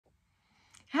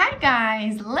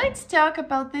Guys, let's talk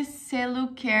about this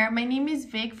CelluCare. My name is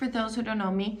Vic for those who don't know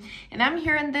me, and I'm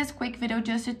here in this quick video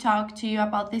just to talk to you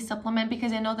about this supplement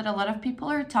because I know that a lot of people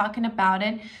are talking about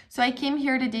it. So I came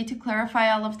here today to clarify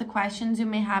all of the questions you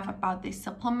may have about this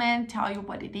supplement, tell you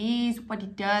what it is, what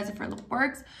it does, if it really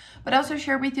works, but also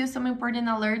share with you some important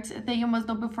alerts that you must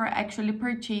know before actually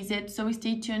purchase it. So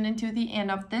stay tuned until the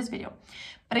end of this video.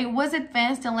 But I was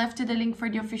advanced and left the link for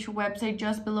the official website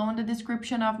just below in the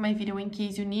description of my video in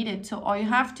case you need it. So all you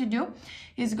have to do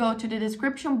is go to the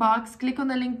description box, click on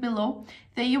the link below,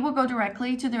 then you will go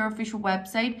directly to their official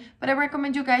website. But I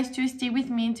recommend you guys to stay with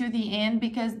me until the end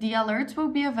because the alerts will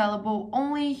be available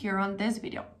only here on this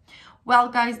video. Well,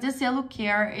 guys, the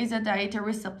CelluCare is a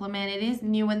dietary supplement. It is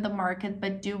new in the market,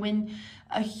 but doing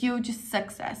a huge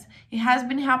success. It has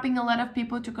been helping a lot of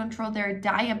people to control their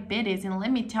diabetes, and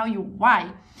let me tell you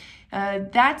why.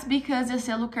 That's because the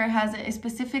CelluCare has a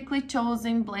specifically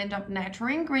chosen blend of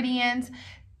natural ingredients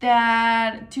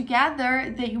that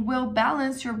together they will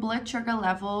balance your blood sugar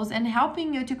levels and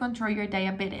helping you to control your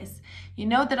diabetes. You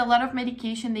know that a lot of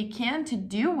medication, they can't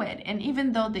do it, and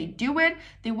even though they do it,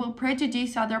 they will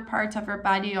prejudice other parts of your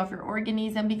body, of your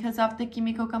organism, because of the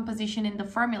chemical composition in the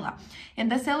formula.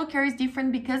 And the CelluCare is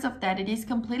different because of that. It is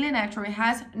completely natural. It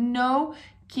has no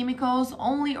chemicals,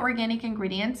 only organic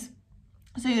ingredients.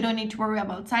 So you don't need to worry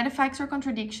about side effects or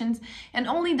contradictions, and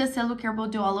only the CelluCare will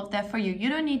do all of that for you. You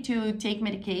don't need to take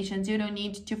medications, you don't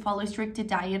need to follow a strict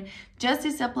diet. Just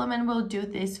the supplement will do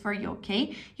this for you,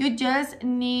 okay? You just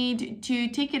need to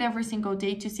take it every single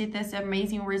day to see this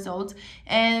amazing results.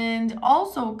 And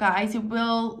also, guys, it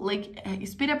will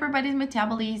speed up your body's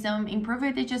metabolism, improve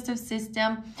your digestive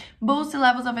system, boost the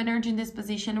levels of energy and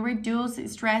disposition, reduce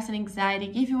stress and anxiety,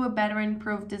 give you a better and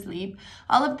improved sleep.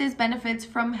 All of these benefits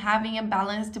from having a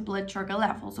balanced blood sugar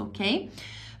levels, okay?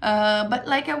 But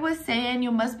like I was saying, you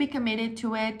must be committed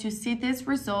to it to see these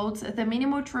results. The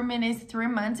minimum treatment is 3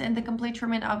 months and the complete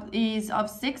treatment is of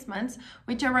 6 months,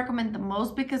 which I recommend the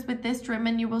most because with this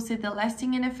treatment you will see the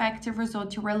lasting and effective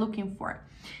result you are looking for.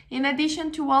 In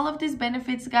addition to all of these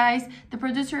benefits, guys, the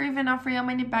producer even offers a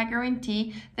money-back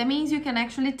guarantee. That means you can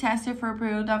actually test it for a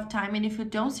period of time, and if you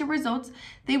don't see results,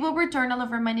 they will return all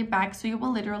of your money back, so you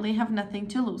will literally have nothing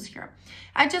to lose here.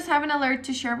 I just have an alert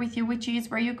to share with you, which is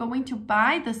where you're going to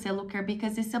buy the CelluCare,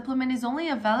 because this supplement is only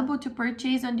available to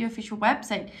purchase on the official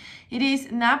website. It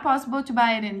is not possible to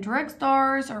buy it in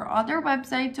drugstores or other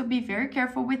websites, so be very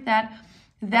careful with that.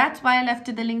 That's why I left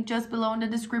the link just below in the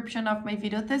description of my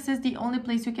video. This is the only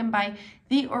place you can buy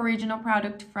the original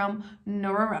product from,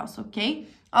 nowhere else, okay?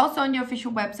 Also on the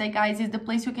official website, guys, is the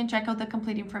place you can check out the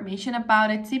complete information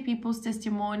about it, see people's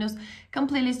testimonials,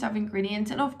 complete list of ingredients,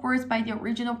 and of course buy the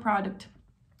original product.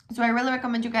 So I really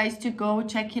recommend you guys to go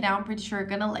check it out. I'm pretty sure you're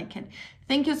gonna like it.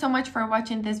 Thank you so much for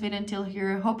watching this video until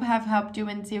here. Hope I have helped you,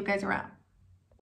 and see you guys around.